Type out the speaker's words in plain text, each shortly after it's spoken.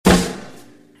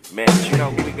Man, you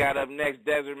know who we got up next,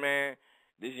 Desert Man?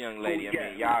 This young lady. I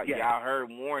mean, y'all heard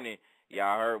Warning.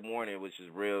 Y'all heard Warning, which is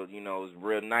real. You know, it's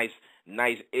real nice,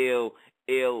 ill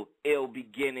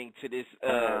beginning to this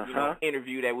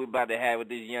interview that we're about to have with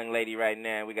this young lady right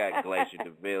now. We got Glacier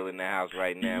Daville in the house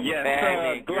right now.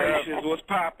 Yes, Glacier, what's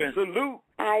popping? Salute.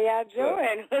 How y'all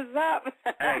doing? What's up?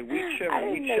 Hey, we chilling. I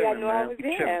didn't know y'all knew I was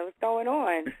here. What's going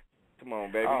on? Come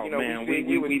on, baby. Oh, you know, man,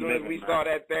 we living, saw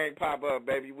that thing pop up,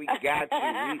 baby. We got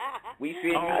you. We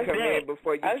seen you come in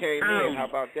before you came in. How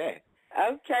about that?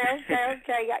 Okay.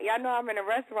 Y'all know I'm in a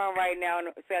restaurant right now,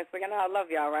 so y'all know I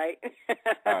love y'all, right?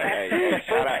 Hey,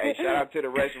 shout out to the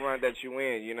restaurant that you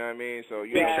in. You know what I mean? So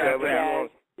you tell them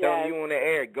you on the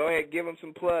air. Go ahead, give them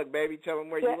some plug, baby. Tell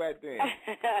them where you at then.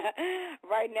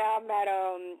 Right now I'm at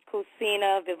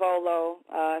Cucina Vivolo.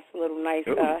 It's a little nice,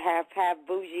 half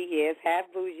bougie. Yes, half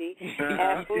bougie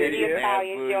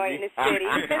Italian joint in the city.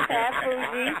 Half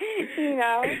bougie, you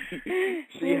know.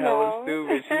 She hella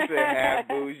stupid. She said half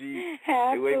bougie.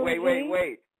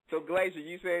 Wait. So, Glacier,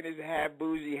 you saying it's half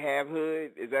bougie, half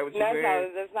hood? Is that what you're saying? No,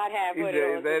 that's not half hood.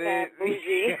 Is that half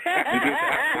bougie.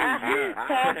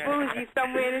 Half bougie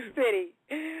somewhere in the city.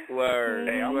 Word.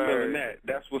 Hey, I'm feeling that.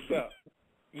 That's what's up.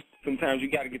 Sometimes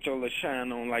you got to get your little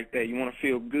shine on like that. You want to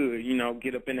feel good, you know,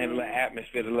 get up in that little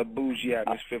atmosphere, the little bougie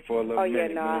atmosphere for a little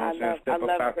minute. I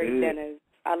love great dinners.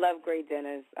 I love great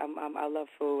dinners. I love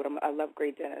food. I love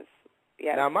great dinners.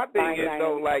 Yes. Now my thing is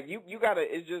though, like you gotta.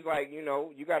 It's just like you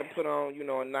gotta put on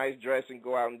a nice dress and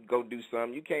go out and go do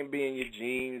something. You can't be in your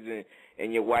jeans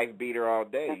and your wife beater all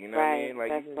day. That's you know what I mean?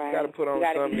 Like you gotta put on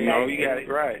something. You got it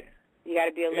right. You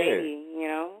gotta be a lady. You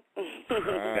know.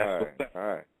 All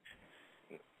right.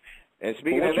 And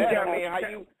speaking of that, I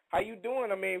mean, how you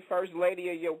doing? I mean, first lady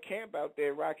of your camp out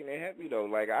there rocking it heavy though.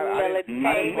 Like I didn't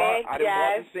bought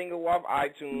the single off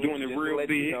iTunes. Doing it real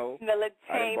big.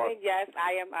 Militainment, yes.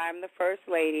 I'm the first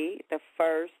lady, the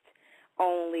first,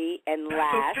 only, and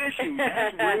last. That's official.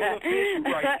 That's real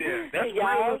official right there. That's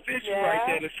real official right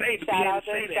there to say to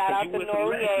Shout out to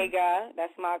Noriega.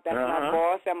 That's my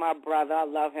boss and my brother. I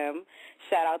love him.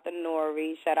 Shout out to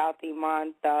Nori. Shout out to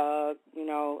Iman Thug.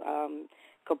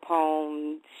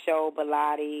 Capone, Show,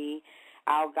 Bilotti,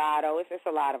 Algado. It's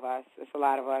a lot of us.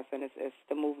 And it's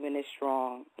the movement is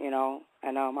strong,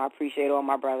 And I appreciate all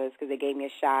my brothers because they gave me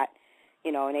a shot,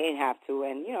 and they didn't have to.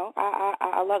 And,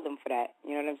 I love them for that.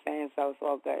 You know what I'm saying? So it's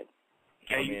all good.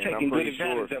 Hey, you're taking good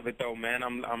advantage of it, though, man.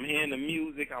 I'm hearing the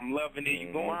music. I'm loving it.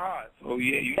 You're going hard. So,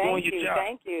 yeah, you're doing your job.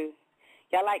 Thank you.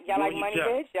 Y'all like Money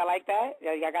Bitch? Y'all like that?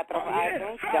 Y'all got that on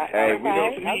iTunes? Hey,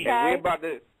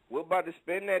 we're about to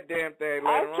spin that damn thing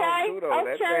later on, too, though.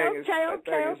 That thing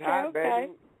is hot,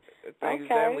 baby. That thing is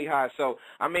definitely hot. So,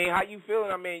 I mean, how you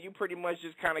feeling? I mean, you pretty much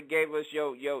just kind of gave us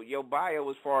your bio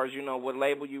as far as, what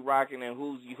label you rocking and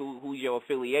who your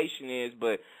affiliation is.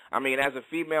 But, I mean, as a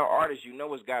female artist,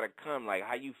 it's got to come. Like,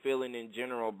 how you feeling in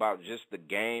general about just the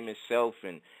game itself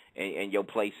and your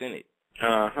place in it?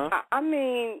 I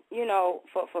mean,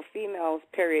 for females,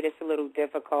 period, it's a little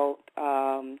difficult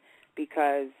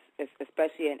because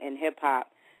especially in hip-hop,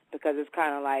 because it's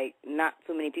kind of like not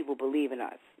too many people believe in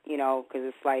us, because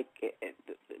it's like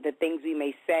the things we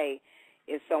may say,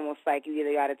 it's almost like you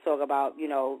either got to talk about,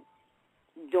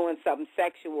 doing something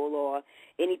sexual or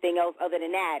anything else other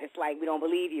than that. It's like we don't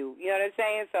believe you. You know what I'm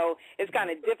saying? So it's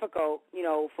kind of difficult,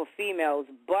 for females.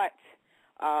 But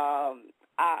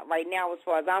right now, as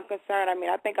far as I'm concerned, I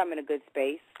mean, I think I'm in a good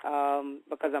space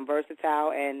because I'm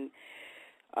versatile and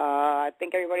I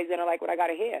think everybody's gonna like what I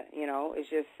gotta hear. It's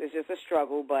just a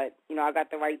struggle, but I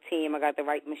got the right team, I got the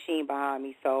right machine behind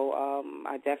me, so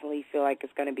I definitely feel like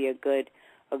it's gonna be a good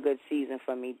season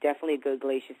for me. Definitely a good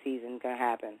Glacier season gonna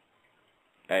happen.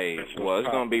 Hey, well, it's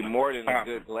gonna be more than a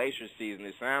good Glacier season.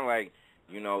 It sounds like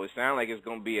it's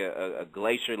gonna be a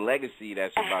Glacier legacy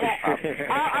that's about to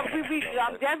pop.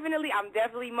 I'm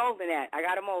definitely molding that. I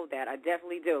gotta mold that. I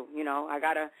definitely do. I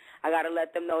gotta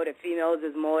let them know that females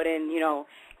is more than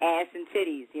ass and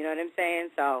titties. You know what I'm saying?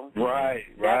 So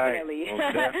definitely.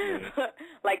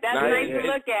 Like that's nice to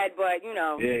look at, but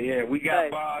Yeah, we got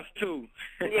bars too.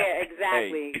 Yeah,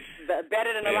 exactly. Hey.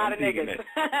 Better than a lot of niggas.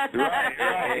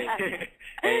 Right.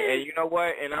 And you know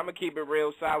what? And I'm gonna keep it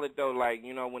real solid though. Like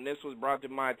when this was brought to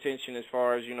my attention, as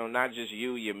far as not just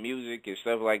your music and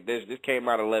stuff like this. This came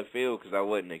out of left field because I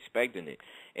wasn't expecting it,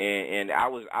 and I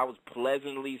was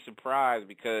pleasantly surprised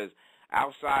because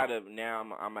outside of now,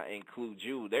 I'm gonna include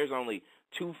you. There's only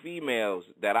 2 females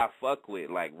that I fuck with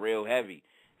like real heavy.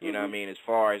 You know what I mean? As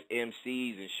far as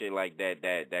MCs and shit like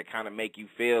that kind of make you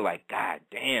feel like, God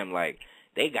damn, like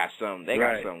they got something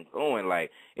going.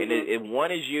 Like, and if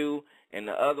one is you. and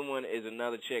the other one is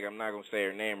another chick. I'm not gonna say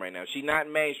her name right now. She's not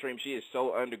mainstream. She is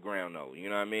so underground though. You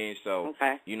know what I mean? So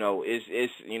you know,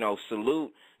 it's you know,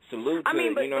 salute to, I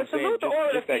mean, but, you know what I'm saying? salute to all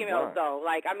of the just that females grind. though.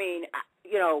 Like, I mean,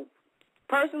 you know,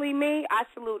 personally, me, I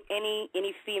salute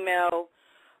any female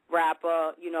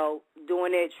rapper, you know,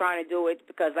 doing it, trying to do it,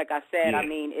 because like I said, I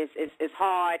mean, it's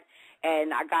hard,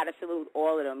 and I gotta salute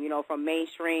all of them, you know, from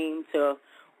mainstream to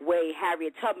way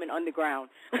Harriet Tubman underground.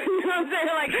 You know what I'm saying?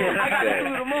 Like, I gotta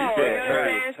salute them all. You know what I'm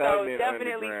saying? So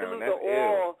definitely salute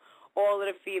to all of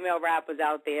the female rappers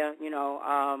out there. You know,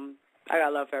 I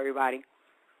got love for everybody.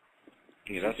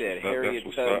 Yeah, that's said Harriet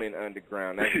Tubman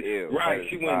underground. That's ill. Right, that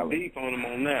she went deep on him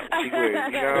on that. She was,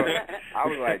 you know, I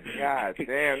was like, God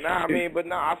damn. Nah, I mean, but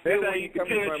no, I feel where you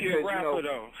coming from, because, you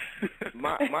know,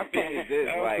 my thing is this,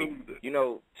 like, you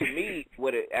know, to me,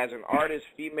 as an artist,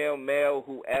 female, male,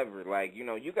 whoever, like, you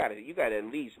know, you gotta at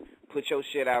least put your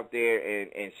shit out there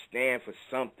and stand for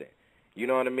something. You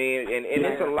know what I mean? And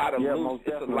it's a lot of loose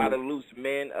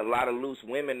men, a lot of loose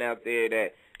women out there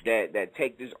that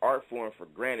take this art form for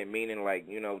granted, meaning, like,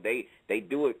 you know, they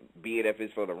do it, be it if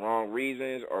it's for the wrong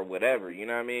reasons or whatever, you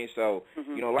know what I mean? So,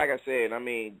 you know, like I said, I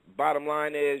mean, bottom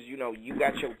line is, you know, you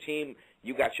got your team,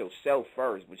 you got yourself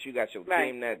first, but you got your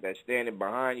team that's standing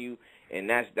behind you, and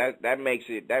that makes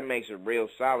it real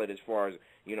solid as far as,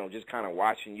 you know, just kind of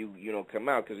watching you, you know, come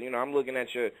out, because, you know, I'm looking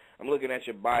at your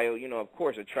bio, you know, of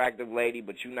course, attractive lady,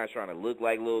 but you're not trying to look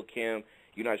like Lil' Kim,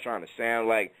 you're not trying to sound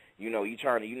like, you know, you're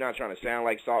not trying to sound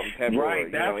like Salt and Pepper, right?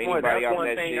 Or, you know, anybody that's out one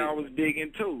that thing shit. I was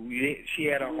digging too. She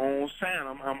had her own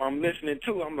sound. I'm listening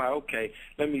to. I'm like, okay,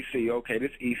 let me see. Okay,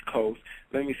 this East Coast.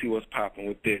 Let me see what's popping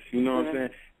with this. You know what I'm saying?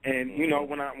 And you know,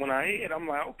 when I hear it, I'm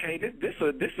like, okay, this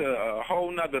a whole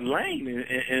nother lane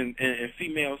in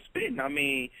female spitting. I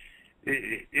mean,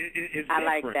 it's I different.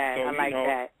 like that. So, I like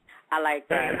that. I like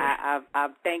that. I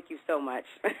thank you so much.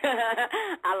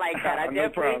 I like that.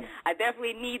 I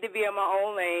definitely need to be in my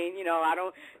own lane. You know, I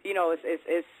don't. You know,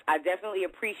 it's. I definitely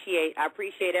appreciate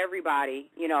everybody.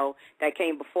 You know, that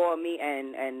came before me,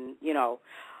 and you know,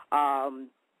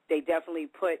 they definitely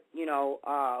put, you know,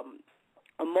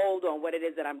 a mold on what it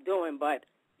is that I'm doing. But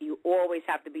you always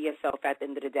have to be yourself at the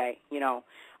end of the day. You know.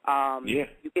 You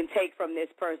can take from this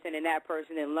person and that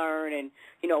person and learn, and,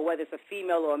 you know, whether it's a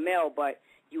female or a male, but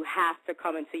you have to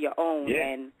come into your own.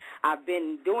 And I've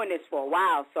been doing this for a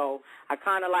while, so I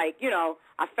kind of like, you know,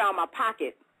 I found my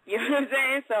pocket. You know what I'm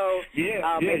saying? So you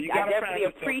I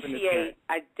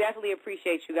definitely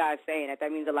appreciate you guys saying that.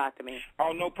 That means a lot to me.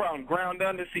 Oh, no problem. Ground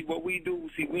under. See what we do.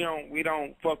 See, we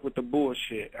don't fuck with the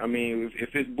bullshit. I mean,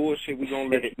 if it's bullshit, we gonna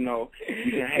let you know.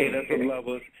 You can hate us or love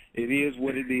us. It is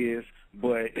what it is.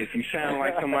 But if you sound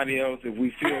like somebody else, if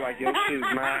we feel like your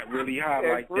shit's not really hot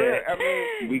like that, I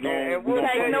mean, we gonna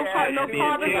no carbon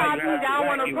copies. I don't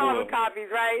want no carbon copies,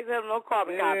 right? No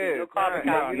carbon copies. No carbon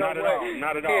copies. Not at all.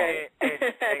 Not at all.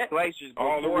 And Glaciers,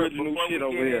 all the original shit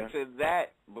over there.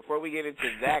 Before we get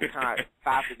into that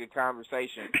topic of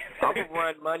conversation, I'm gonna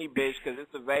run Money Bitch because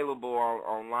it's available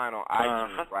online on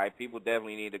iTunes, right? People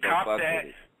definitely need to go fuck with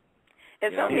it.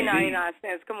 It's only 99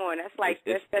 cents. Come on, that's like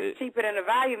that's cheaper than a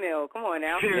value meal. Come on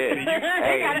now. You gotta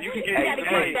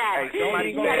get that. It's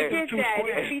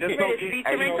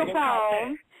featuring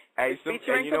Capone.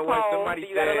 Featuring Capone.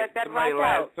 You gotta let that rock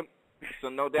out. So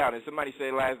no doubt, and somebody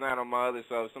said last night on my other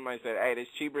show, somebody said, hey, it's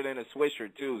cheaper than a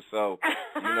Swisher too, so,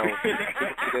 you know,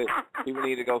 people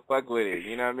need to go fuck with it,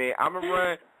 you know what I mean? I'm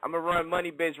gonna run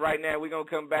Money Bitch right now. We're gonna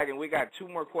come back, and we got 2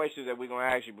 more questions that we're gonna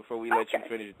ask you before we let you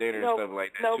finish dinner and stuff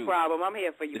like that, No problem. I'm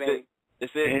here for you, baby. This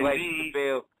is Glacier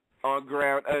Daville on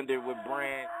Ground Under with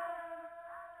Brand.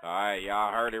 All right,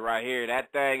 y'all heard it right here.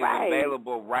 That thing is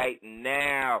available right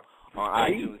now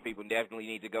on iTunes. People definitely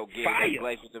need to go get it. That's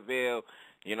Glacier Daville.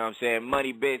 You know what I'm saying?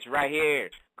 Money Bitch right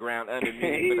here. Ground Under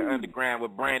music for the underground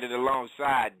with Brandon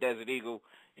alongside Desert Eagle.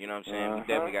 You know what I'm saying? We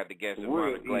definitely got the guests of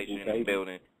Ron Glacier in the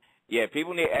building. Yeah,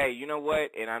 people need, hey, you know what?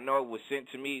 And I know it was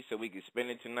sent to me so we could spend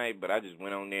it tonight, but I just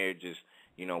went on there just,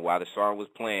 you know, while the song was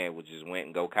playing, we just went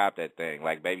and go cop that thing.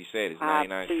 Like Baby said, it's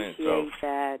 99 cents. So,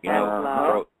 that. You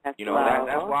know, That's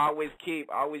that's why I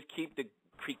always keep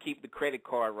the credit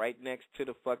card right next to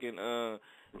the fucking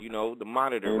you know, the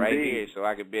monitor right here, so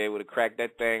I could be able to crack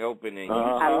that thing open and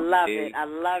I love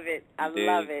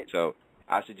it. So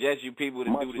I suggest you people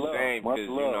to do the same because, you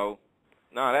know,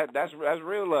 that's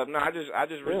real love. No, I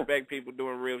just respect people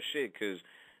doing real shit because,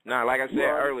 like I said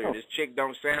earlier, this chick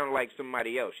don't sound like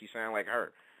somebody else. She sound like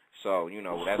her. So, you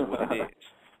know, that's what it is.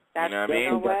 You know what I mean?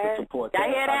 Y'all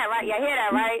hear that, right? Y'all hear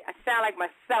that, right? I sound like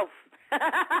myself.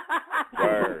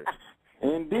 Word.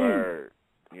 Indeed. Word.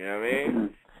 You know what I mean?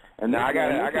 And now I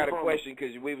got a question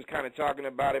because we was kind of talking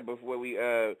about it before we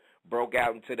broke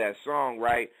out into that song,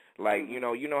 right? Like, you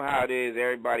know how it is.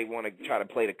 Everybody want to try to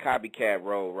play the copycat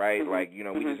role, right? Like, you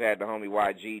know, we just had the homie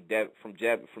YG from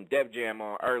Def Jam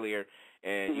on earlier,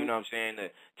 and you know what I'm saying.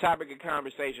 The topic of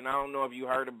conversation. I don't know if you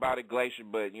heard about it, Glacier,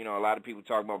 but you know, a lot of people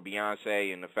talk about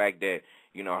Beyonce and the fact that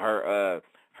you know her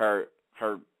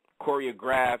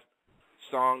choreographed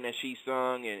song that she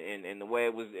sung and the way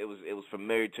it was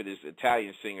familiar to this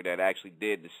Italian singer that actually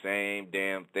did the same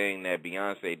damn thing that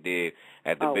Beyonce did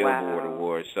at the Billboard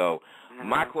Awards. So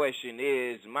my question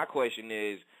is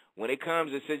when it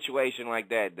comes to a situation like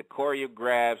that, the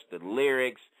choreographs, the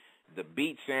lyrics, the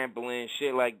beat sampling,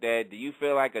 shit like that, do you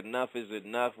feel like enough is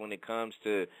enough when it comes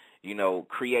to, you know,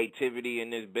 creativity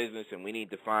in this business and we need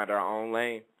to find our own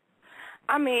lane?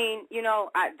 I mean, you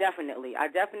know, I definitely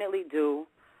do.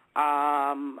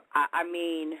 I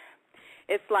mean,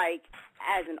 it's like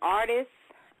as an artist,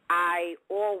 I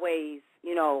always,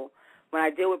 you know, when I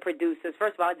deal with producers,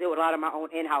 first of all, I deal with a lot of my own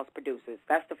in-house producers.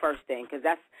 That's the first thing, because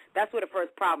that's where the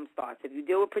first problem starts. If you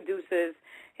deal with producers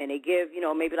and they give, you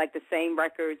know, maybe like the same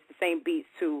records, the same beats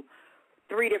to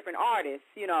 3 different artists,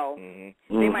 you know,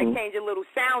 they might change a little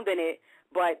sound in it,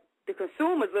 but the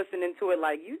consumer's listening to it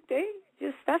like,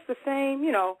 that's the same,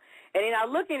 you know. And they're not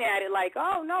looking at it like,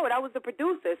 oh, no, that was the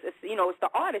producer. It's, you know, it's the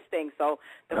artist thing. So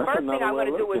the first thing I'm going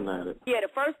to do is, the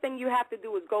first thing you have to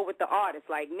do is go with the artist.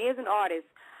 Like me as an artist,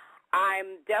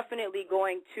 I'm definitely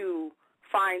going to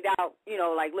find out, you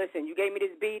know, like, listen, you gave me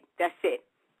this beat, that's it.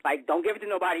 Like, don't give it to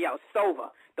nobody else. It's over.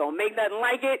 Don't make nothing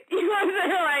like it. You know what I'm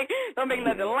saying? Like, don't make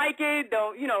nothing like it.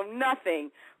 Don't, you know,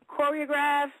 nothing.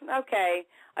 Choreograph, okay.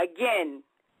 Again,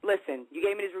 listen, you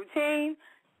gave me this routine.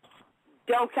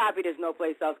 Don't copy this no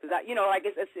place else because, you know, like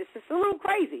it's just a little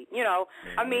crazy, you know.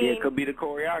 I mean, it could be the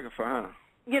choreographer, huh?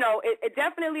 You know, it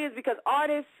definitely is because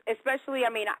artists, especially, I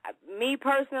mean, me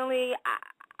personally,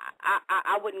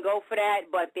 I wouldn't go for that,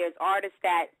 but there's artists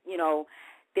that, you know,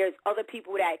 there's other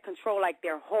people that control, like,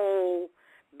 their whole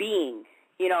being,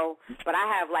 you know, but I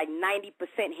have, like,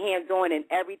 90% hands-on in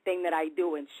everything that I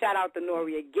do, and shout out to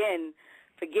Nori again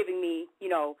for giving me, you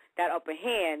know, that upper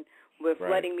hand with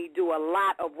letting me do a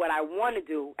lot of what I want to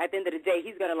do. At the end of the day,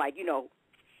 he's going to, like, you know,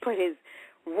 put his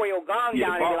royal gong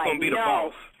down and be like,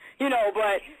 no. You know,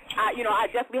 but, I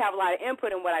definitely have a lot of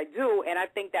input in what I do, and I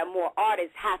think that more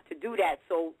artists have to do that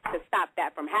so to stop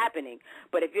that from happening.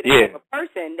 But if you're the type of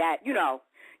person that, you know,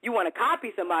 you want to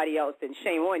copy somebody else, then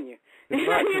shame on you. It's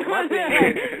definitely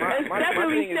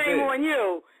shame on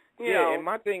you. You know. And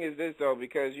my thing is this, though,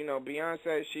 because, you know,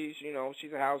 Beyonce, she's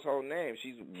a household name.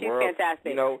 She's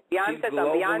fantastic. You know, she's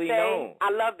globally known.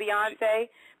 I love Beyonce.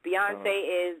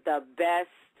 Beyonce is the best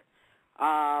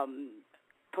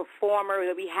performer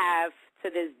that we have to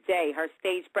this day. Her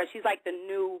stage presence, she's like the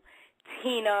new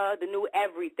Tina, the new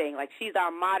everything. Like, she's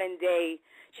our modern day,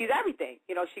 she's everything.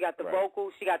 You know, she got the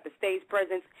vocals, she got the stage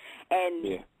presence,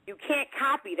 and you can't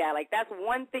copy that. Like, that's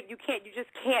one thing you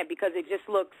just can't because it just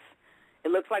looks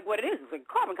like what it is. It's like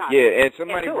a carbon copy. Yeah, and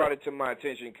somebody brought it to my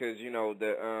attention because, you know,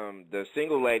 the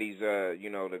single ladies, you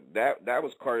know, that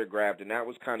was choreographed and that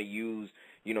was kind of used,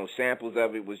 you know, samples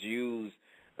of it was used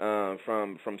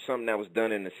from something that was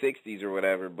done in the 60s or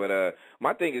whatever. But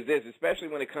my thing is this, especially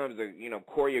when it comes to, you know,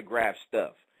 choreographed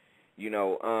stuff, you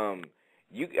know,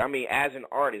 I mean, as an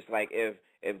artist, like if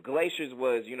Glacier's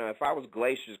was, you know, if I was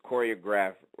Glacier's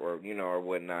choreograph or, you know, or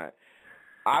whatnot,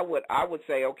 I would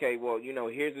say, okay, well, you know,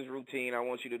 here's this routine. I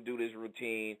want you to do this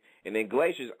routine. And then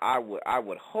Glacier's, I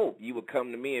would hope you would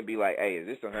come to me and be like, hey, is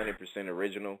this 100%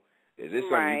 original? Is this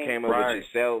something you came up with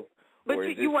yourself? But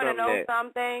you want to know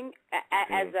something?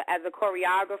 As a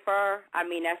choreographer, I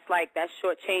mean, that's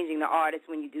shortchanging the artist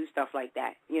when you do stuff like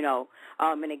that, you know.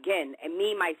 And again, and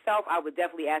me, myself, I would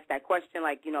definitely ask that question,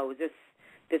 like, you know, this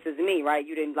is me, right?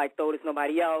 You didn't, like, throw this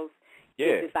nobody else.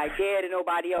 Yeah. This idea to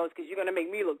nobody else because you're going to make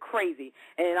me look crazy,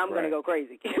 and then I'm going to go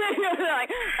crazy. Like, I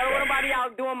don't want nobody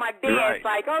out doing my dance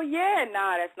like, oh, yeah,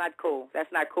 nah, that's not cool.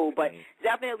 That's not cool. But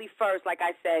definitely first, like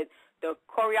I said, the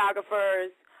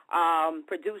choreographers,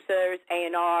 producers,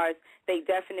 A&Rs, they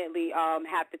definitely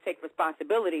have to take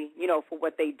responsibility, you know, for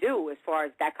what they do as far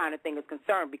as that kind of thing is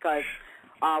concerned because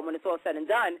when it's all said and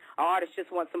done, an artist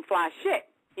just wants some fly shit,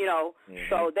 you know.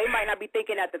 So they might not be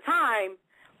thinking at the time,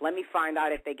 let me find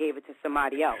out if they gave it to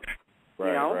somebody else, you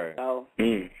know. So.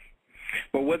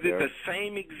 But was it the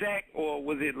same exact, or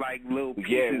was it like little pieces?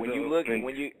 Yeah, when you look,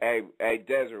 hey,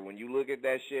 Desert, when you look at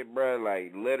that shit, bro,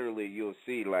 like literally, you'll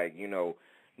see, like, you know,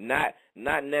 not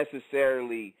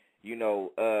necessarily, you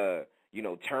know,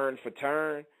 turn for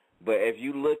turn, but if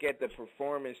you look at the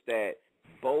performance that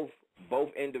both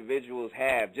individuals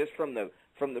have, just from the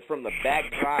from the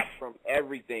backdrop, from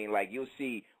everything, like you'll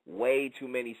see way too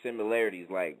many similarities,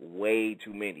 like way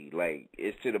too many. Like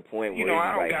it's to the point where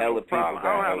I don't like got hella no problem. people I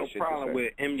got don't hella have shit no to problem say.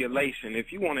 with emulation.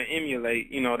 If you want to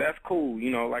emulate, that's cool.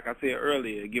 Like I said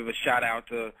earlier, give a shout out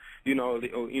to,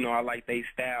 I like they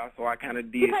style, so I kind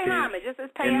of did. Pay homage. It's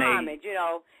paying homage.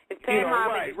 It's paying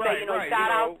homage. Right,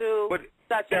 shout out to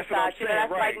such and such.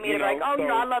 That's right, like me to be like,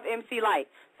 I love MC Light.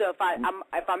 So if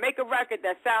I make a record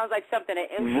that sounds like something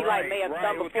that MC Light may have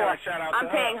done before, I'm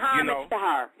paying homage to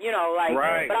her.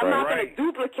 But I'm not going to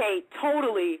duplicate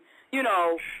totally,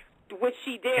 what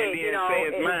she did.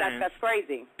 That's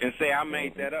crazy. And say I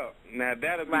made that up. Now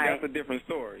that's a different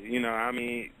story.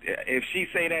 If she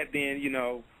say that, then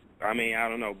I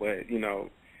don't know, but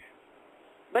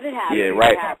But it happens. Yeah,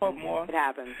 right. It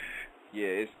happens.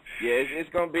 Yeah, it's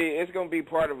gonna be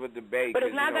part of a debate. But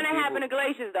it's not gonna happen to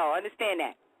Glaciers, though. Understand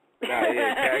that. Nah,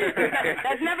 yeah,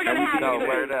 that's never gonna happen. No,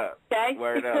 word up. Okay.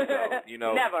 Word up,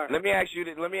 though. Never. Let me ask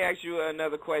you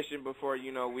another question before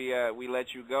we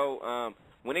let you go.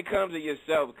 When it comes to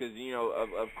yourself, because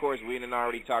of course we done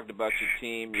already talked about your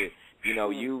team.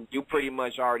 You pretty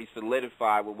much already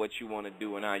solidified with what you want to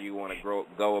do and how you want to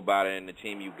go about it and the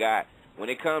team you got. When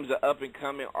it comes to up and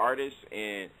coming artists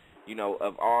and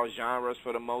of all genres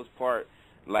for the most part,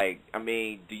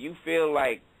 do you feel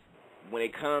like when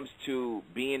it comes to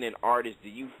being an artist, do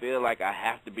you feel like I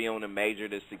have to be on a major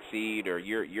to succeed, or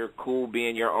you're cool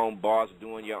being your own boss,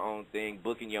 doing your own thing,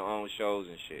 booking your own shows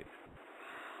and shit?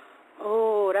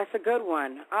 Oh, that's a good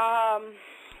one.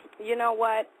 You know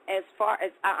what? As far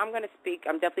as I'm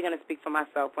definitely going to speak for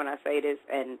myself when I say this,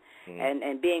 and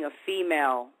being a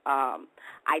female,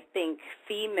 I think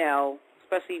female,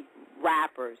 especially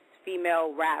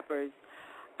female rappers,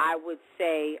 I would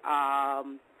say,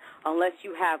 unless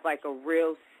you have like a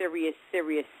real serious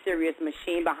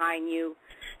machine behind you,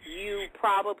 you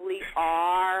probably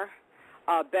are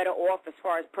better off as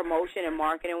far as promotion and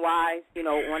marketing wise,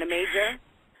 on a major,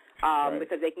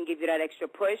 because they can give you that extra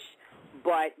push.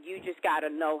 But you just got to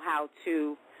know how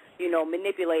to,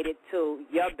 manipulate it to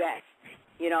your best.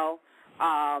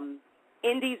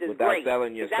 Indies is without great.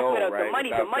 selling your that's soul, what right?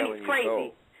 the money's crazy.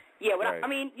 Soul. Yeah, right. I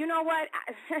mean, you know what?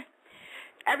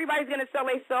 Everybody's going to sell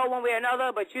their soul one way or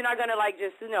another, but you're not going to,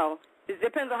 it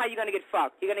depends on how you're going to get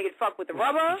fucked. You're going to get fucked with the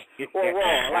rubber or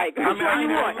raw. Like, which one you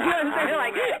want? You know what I'm saying?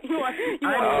 Like, you want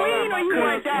clean or you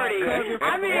want dirty?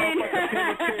 I mean,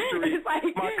 it's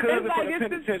like... My cousin from the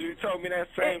penitentiary told me that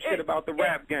same shit about the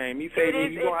rap game. He said you're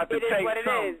going to have to take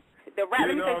something. The rap,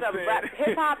 let me say something.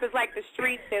 Hip-hop is like the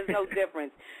streets. There's no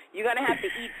difference. You're going to have to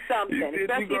eat something,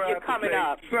 especially if you're coming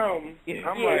up. I'm you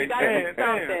got to eat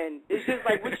something. It's just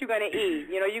like what you're going to eat.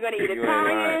 You're going to eat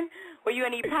Italian or you're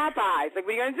going to eat Popeyes. Like,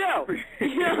 what are you going to do?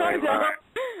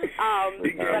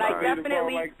 But I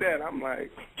definitely... like that. I'm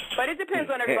like... But it depends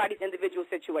on everybody's individual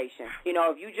situation.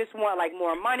 If you just want,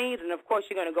 more money, then, of course,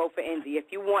 you're going to go for indie.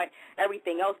 If you want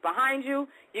everything else behind you,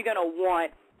 you're going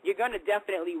to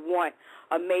definitely want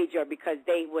a major because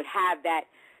they would have that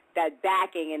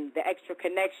backing and the extra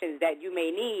connections that you may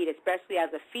need, especially as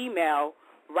a female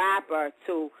rapper,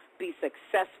 to be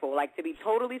successful. Like, to be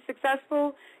totally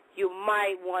successful, you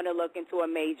might want to look into a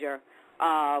major.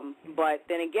 But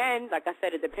then again, like I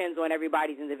said, it depends on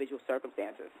everybody's individual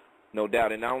circumstances. No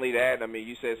doubt. And not only that, I mean,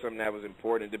 you said something that was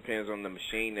important. It depends on the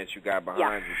machine that you got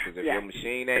behind you. Because if your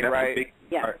machine ain't right,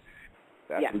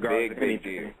 that's a big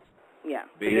deal. Yeah.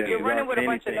 If you're running with a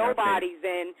bunch of nobodies,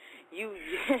 then you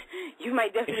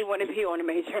might definitely want to be on a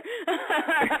major.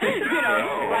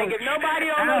 Like if nobody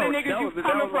don't know the niggas you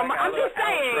coming from, I'm just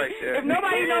saying, if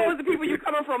nobody knows the people you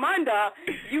coming from under,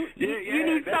 you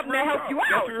need something to help you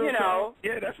out,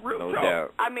 Yeah, that's real. No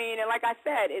doubt. I mean, and like I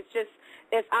said,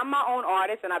 I'm my own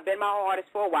artist, and I've been my own artist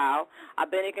for a while.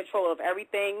 I've been in control of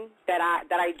everything that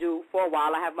I do for a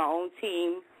while. I have my own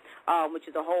team, which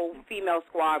is a whole female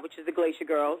squad, which is the Glacier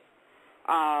Girls.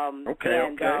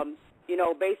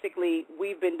 Basically,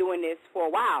 we've been doing this for a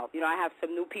while. I have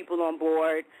some new people on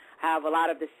board. I have a lot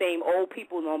of the same old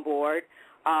people on board.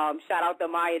 Shout out to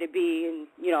Maya to B and,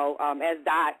 S.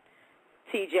 Dot,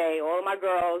 TJ, all of my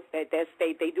girls.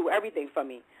 They do everything for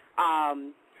me.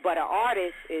 But an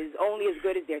artist is only as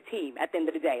good as their team at the end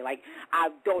of the day. Like, I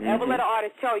don't ever let an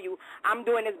artist tell you, I'm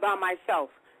doing this by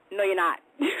myself. No, you're not.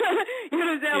 You know what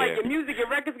I'm saying? Like, your music, your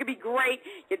records could be great,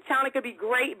 your talent could be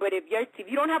great, but if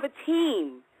you don't have a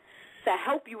team to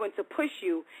help you and to push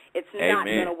you, it's not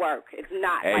going to work. It's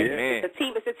not. Like, it's a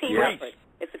team effort.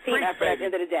 It's a team effort at the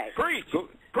end of the day. Preach,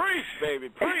 baby,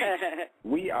 preach.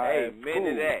 We are Amen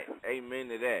to that. Amen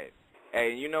to that.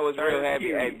 Hey, it's real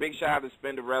happy. Hey, big shout out to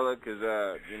Spinderella because,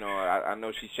 I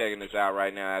know she's checking us out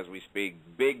right now as we speak.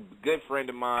 Good friend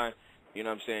of mine. You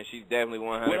know what I'm saying? She's definitely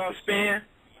 100%. What up, Spin?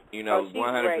 You know,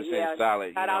 100% yeah. solid.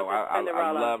 You Shout know, out to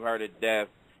I love her to death.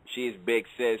 She's big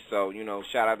sis, so, you know,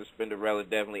 shout out to Spinderella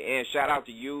definitely. And shout out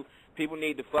to you. People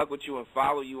need to fuck with you and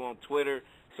follow you on Twitter.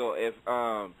 So if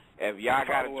y'all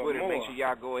got a Twitter, make sure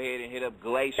y'all go ahead and hit up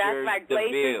Glacier That's right,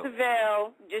 Glacier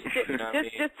Daville. Just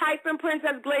type in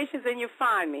Princess Glaciers and you'll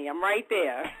find me. I'm right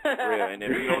there. Real. And if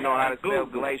you don't know how to spell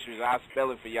Glaciers, I'll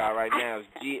spell it for y'all right now. It's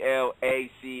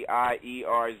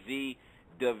Glacierz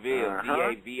Daville,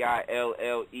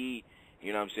 Daville. You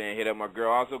know what I'm saying? Hit up my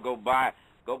girl. Also go buy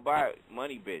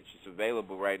Money Bitch. It's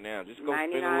available right now. Just go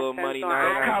spend a little money.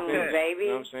 99 cents, baby. You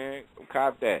know what I'm saying? Go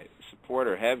cop that. Support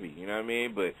her heavy. You know what I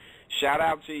mean? But shout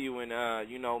out to you and,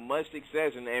 you know, much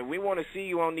success. And we want to see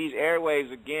you on these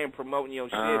airwaves again promoting your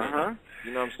shit.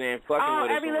 You know what I'm saying? Fucking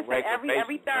with us on a regular basis.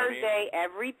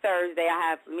 Every Thursday I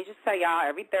have, let me just tell y'all,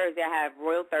 every Thursday I have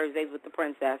Royal Thursdays with the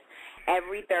Princess.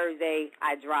 Every Thursday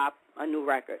I drop a new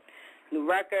record.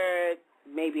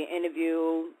 Maybe an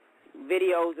interview,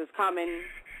 videos is coming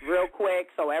real quick.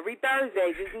 So every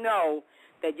Thursday, just know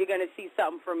that you're going to see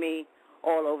something from me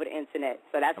all over the internet.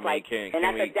 So that's that's a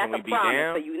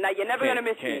promise. So you're never going to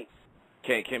miss me.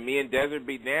 Can me and Desert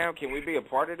be down? Can we be a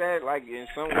part of that? Like in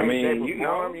some way, shape, or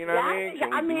form? You know what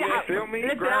I mean? Feel me?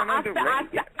 Listen,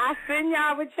 I send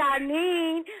y'all what y'all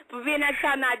need for being that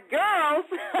y'all not girls.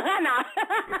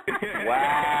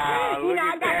 Wow, look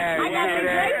at that. I got the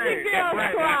Glacier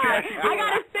girls cry. I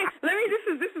gotta sing.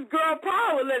 This is girl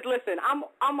power. Listen, I'm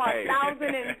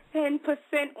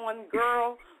 1,010% on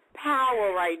girl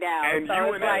power right now. And so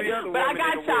you it's like, but I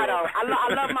got y'all though. I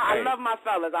love my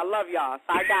fellas. I love y'all.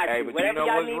 So I got you. Whatever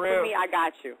y'all need from me, I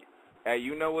got you. Hey,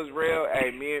 you know what's real?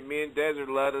 Hey, me and Desert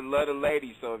love the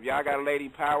ladies. So if y'all got lady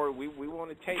power, we want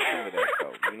to take some of that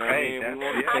though. You know what I mean? We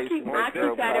want to take some more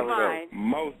girl that in mind.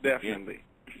 Most definitely.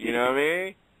 You know what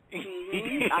I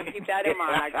mean? I'll keep that in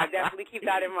mind. I definitely keep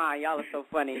that in mind. Y'all are so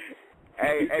funny.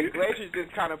 Hey, Glacier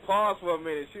just kind of paused for a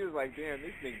minute. She was like, damn,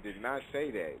 this nigga did not say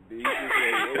that. He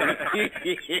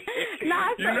just said,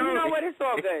 you know what? It's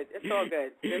all good.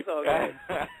 It's all good.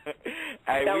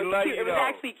 Hey, we love you, though. It was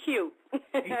actually cute.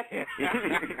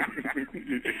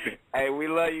 Hey, we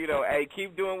love you, though. Hey,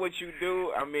 keep doing what you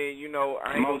do. I mean, you know,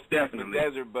 I ain't most definitely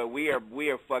Desert, but we are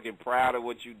fucking proud of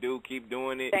what you do. Keep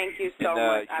doing it. Thank you so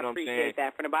much. I appreciate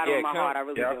that. From the bottom of my heart, I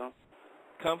really do.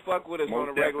 Come fuck with us on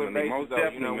a regular basis, most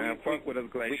definitely, you know, man. Fuck with us,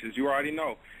 Glaciers. You already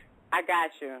know. I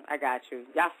got you.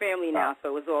 Y'all family now,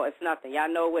 so it's nothing. Y'all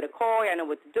know where to call. Y'all know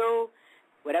what to do.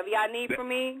 Whatever y'all need from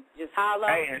me, just holler.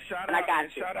 Hey, and shout out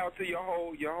to your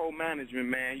whole management,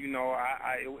 man. You know,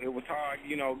 it was hard,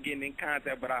 you know, getting in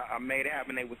contact, but I made it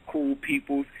happen. They was cool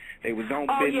peoples. They was on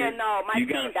business. Oh yeah, no, my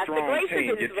team. That's the Glacier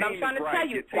girls. This is what I'm trying to tell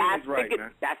you.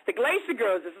 That's the Glacier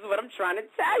girls. This is what I'm trying to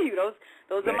tell you.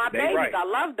 Those are my babies. Right. I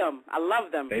love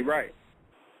them. They right.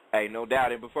 Hey, no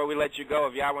doubt. And before we let you go,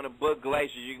 if y'all want to book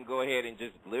Glaciers, you can go ahead and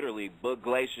just literally book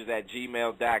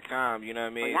glaciers@gmail.com. You know what I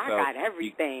mean? Well, I got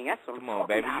everything. That's what I'm talking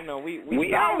baby. About. You know, we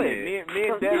on it. Me and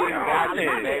Desmond got you,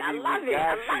 baby. I love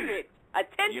it.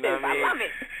 Attention. You know what I mean?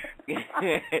 I love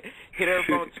it. Hit her up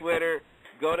on Twitter.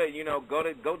 Go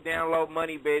download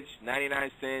Money Bitch,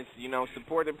 99 cents. You know,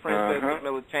 support the Princess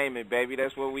Entertainment, baby.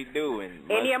 That's what we do. And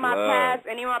any of my past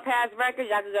records,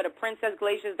 y'all can go to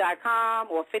princessglaciers.com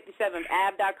or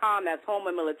 57ab.com. That's home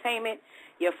of Militainment.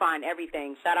 You'll find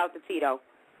everything. Shout out to Tito.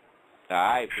 All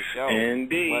right, for sure.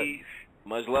 Indeed.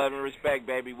 Much love and respect,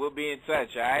 baby. We'll be in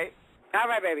touch, all right? All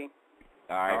right, baby.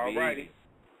 All right, easy.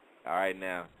 All right,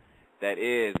 now. That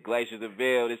is Glacier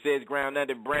Daville. This is Ground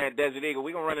Under Brand Desert Eagle.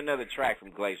 We're going to run another track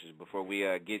from Glaciers before we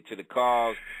get to the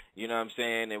calls. You know what I'm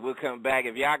saying? And we'll come back.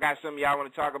 If y'all got something y'all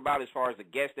want to talk about as far as the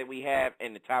guests that we have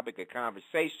and the topic of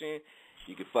conversation,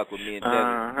 you can fuck with me and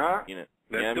Desert. You know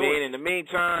what I mean? In the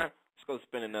meantime, let's go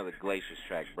spin another Glaciers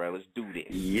track, bro. Let's do this.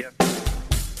 Yep.